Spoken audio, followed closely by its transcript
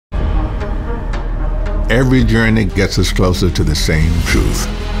Every journey gets us closer to the same truth.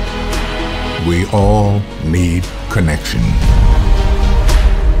 We all need connection.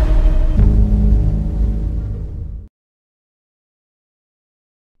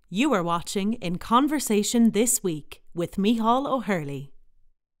 You are watching In Conversation This Week with Miceal O'Hurley.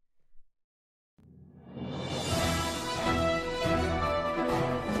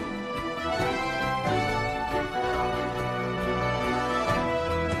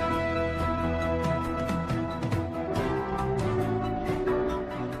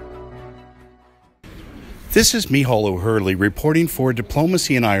 This is Miceal O'Hurley reporting for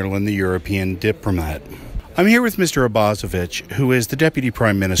Diplomacy in Ireland, the European diplomat. I'm here with Mr. Abazović, who is the Deputy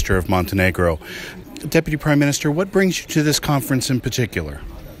Prime Minister of Montenegro. Deputy Prime Minister, what brings you to this conference in particular?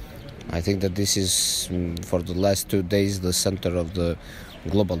 I think that this is, for the last 2 days, the center of the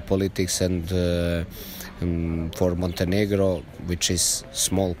global politics, and for Montenegro, which is a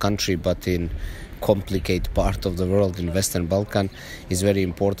small country but in complicated part of the world in Western Balkan, is very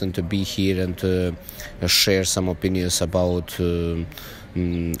important to be here and to share some opinions about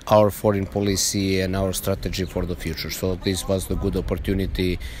our foreign policy and our strategy for the future. So this was the good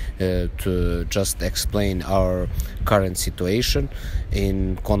opportunity to just explain our current situation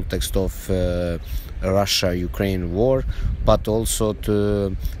in context of Russia-Ukraine war, but also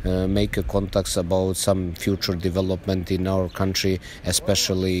to make a contacts about some future development in our country,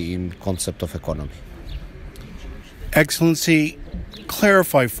 especially in concept of economy. Excellency,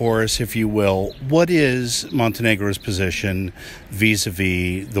 clarify for us, if you will, what is Montenegro's position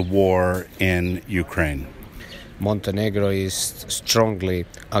vis-a-vis the war in Ukraine? Montenegro is strongly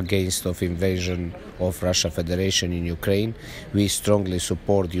against of invasion of Russia Federation in Ukraine. We strongly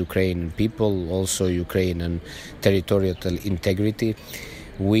support Ukrainian people, also Ukrainian territorial integrity.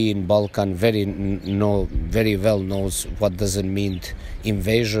 We in Balkan very well knows what does it mean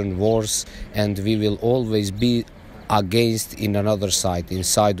invasion, wars, and we will always be against in another side,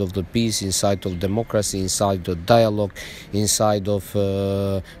 inside of the peace, inside of democracy, inside of dialogue, inside of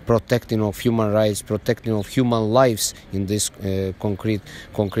protecting of human rights, protecting of human lives in these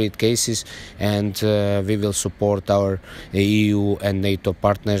concrete cases, and we will support our EU and NATO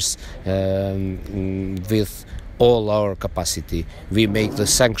partners with all our capacity. We make the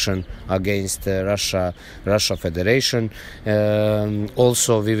sanction against Russia Federation.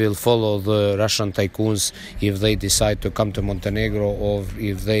 Also, we will follow the Russian tycoons if they decide to come to Montenegro or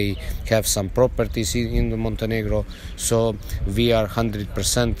if they have some properties in the Montenegro. So we are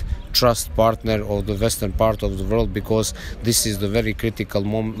 100% trust partner of the western part of the world, because this is the very critical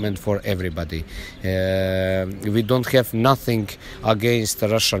moment for everybody. We don't have nothing against the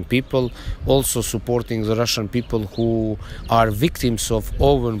Russian people, also supporting the Russian people who are victims of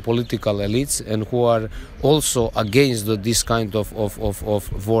own political elites and who are also against this kind of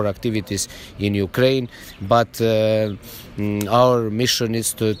war activities in Ukraine. But our mission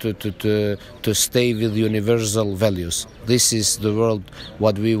is to stay with universal values. This is the world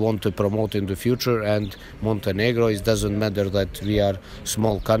what we want to promote in the future, and Montenegro, it doesn't matter that we are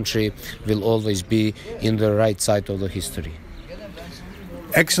small country, will always be in the right side of the history.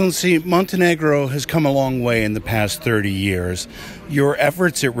 Excellency, Montenegro has come a long way in the past 30 years. Your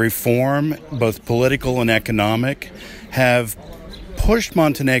efforts at reform, both political and economic, have pushed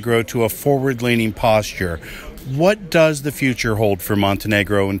Montenegro to a forward-leaning posture. What does the future hold for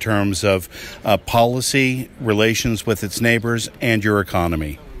Montenegro in terms of policy, relations with its neighbors, and your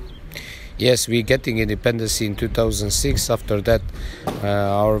economy? Yes, we're getting independence in 2006. After that,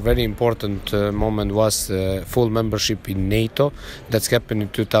 our very important moment was full membership in NATO. That's happened in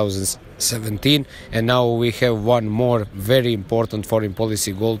 2017. And now we have one more very important foreign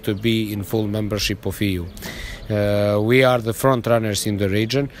policy goal, to be in full membership of EU. We are the front runners in the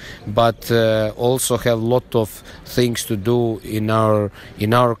region, but also have a lot of things to do in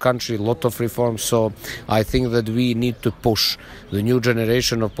our country, a lot of reforms. So I think that we need to push. The new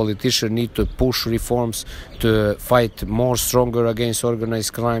generation of politicians need to push reforms, to fight more stronger against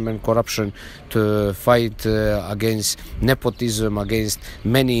organized crime and corruption, to fight against nepotism, against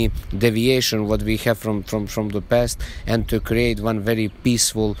many deviations what we have from the past, and to create one very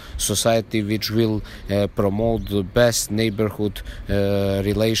peaceful society which will promote the best neighborhood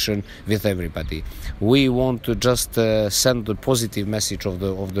relation with everybody. We want to just send the positive message of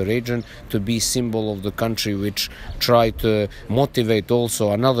the region, to be symbol of the country which try to motivate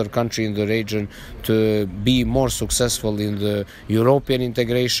also another country in the region to be more successful in the European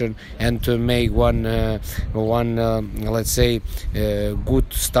integration, and to make one let's say good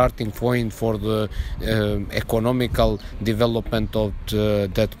starting point for the economical development of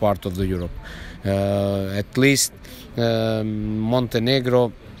that part of the Europe. At least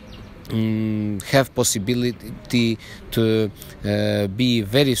Montenegro have possibility to be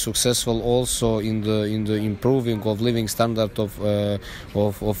very successful also in the improving of living standard of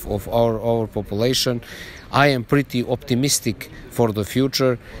our population. I am pretty optimistic for the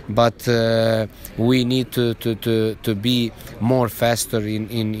future, but we need to be more faster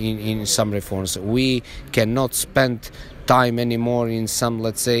in some reforms. We cannot spend time anymore in some,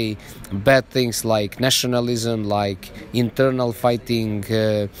 let's say, bad things like nationalism, like internal fighting,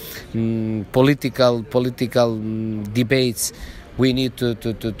 political debates. We need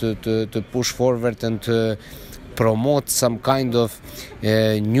to push forward and to promote some kind of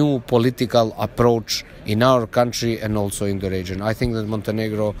new political approach in our country and also in the region. I think that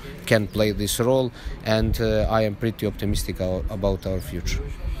Montenegro can play this role, and I am pretty optimistic about our future.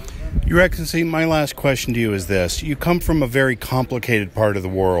 Your Excellency, my last question to you is this. You come from a very complicated part of the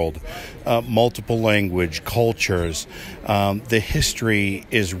world, multiple language, cultures. The history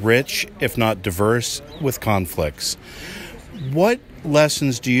is rich, if not diverse, with conflicts. What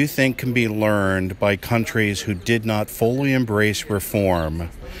lessons do you think can be learned by countries who did not fully embrace reform,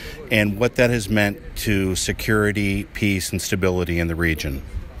 and what that has meant to security, peace, and stability in the region?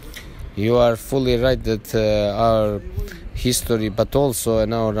 You are fully right that our history, but also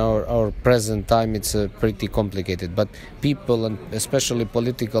in our present time, it's pretty complicated. But people, and especially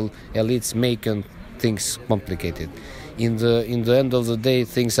political elites, make things complicated. In the end of the day,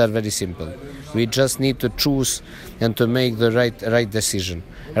 things are very simple. We just need to choose and to make the right decision.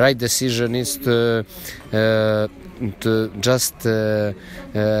 Right decision is to just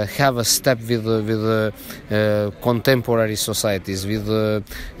have a step with the contemporary societies, with the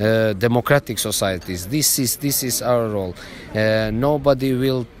democratic societies. This is our role. Nobody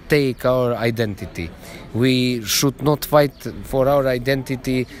will take our identity. We should not fight for our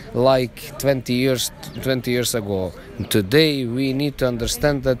identity like 20 years ago. Today we need to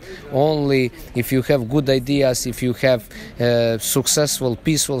understand that only if you have good ideas, if you have a successful,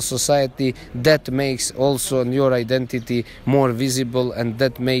 peaceful society, that makes also your identity more visible, and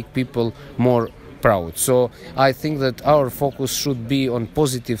that make people more proud. So I think that our focus should be on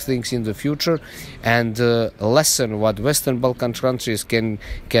positive things in the future, and lesson what Western Balkan countries can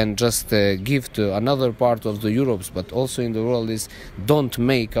just give to another part of the Europe, but also in the world, is don't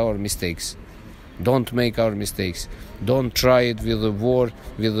make our mistakes. Don't make our mistakes. Don't try it with the war,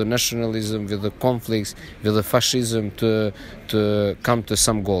 with the nationalism, with the conflicts, with the fascism to come to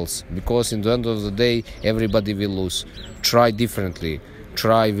some goals. Because in the end of the day, everybody will lose. Try differently.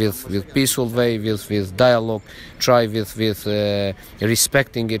 Try with peaceful way, with dialogue. Try with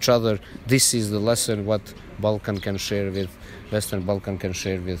respecting each other. This is the lesson what Balkan can share with Western Balkan can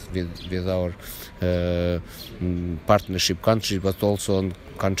share with our partnership countries, but also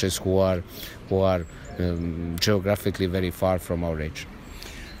countries who are geographically very far from our age.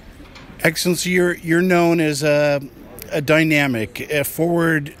 Excellency, you're known as a dynamic, a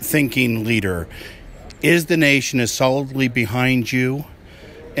forward-thinking leader. Is the nation as solidly behind you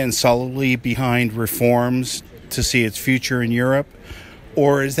and solidly behind reforms to see its future in Europe,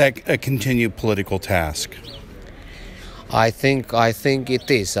 or is that a continued political task? I think it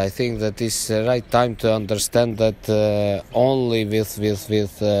is. I think that it's the right time to understand that only with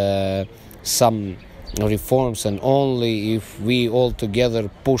some reforms, and only if we all together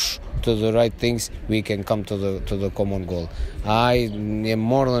push to the right things, we can come to the common goal. I am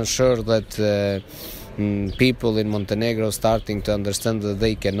more than sure that people in Montenegro starting to understand that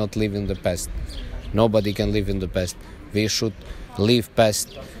they cannot live in the past. Nobody can live in the past. We should live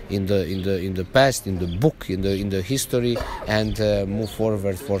past in the past, in the book, in the history, and move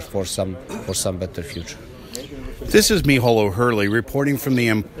forward for some better future. This is Miceal O'Hurley reporting from the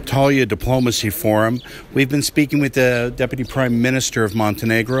Antalya Diplomacy Forum. We've been speaking with the Deputy Prime Minister of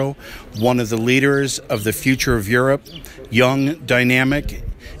Montenegro, one of the leaders of the future of Europe, young, dynamic,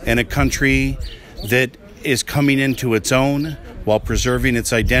 and a country that is coming into its own while preserving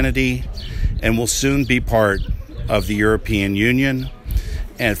its identity and will soon be part of the European Union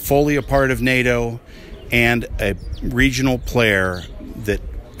and fully a part of NATO and a regional player that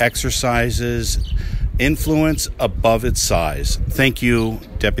exercises influence above its size. Thank you,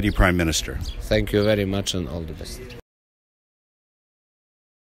 Deputy Prime Minister. Thank you very much, and all the best.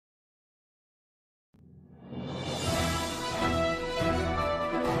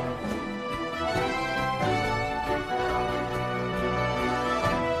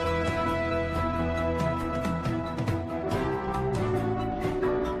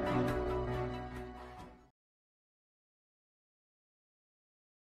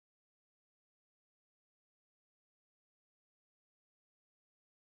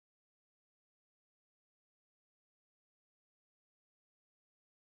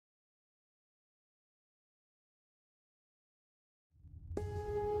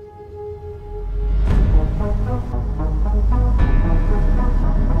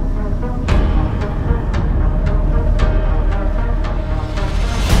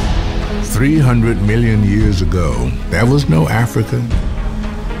 300 million years ago, there was no Africa,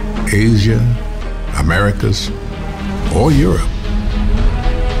 Asia, Americas, or Europe.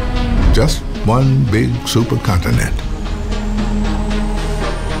 Just one big supercontinent,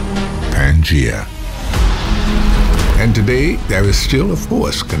 Pangaea. And today, there is still a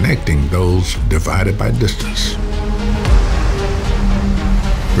force connecting those divided by distance,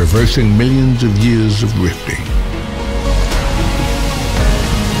 reversing millions of years of rifting.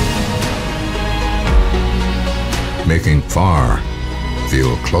 Making far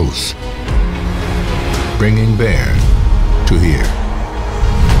feel close, bringing there to here.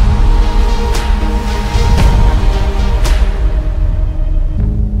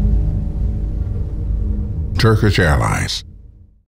 Turkish Airlines.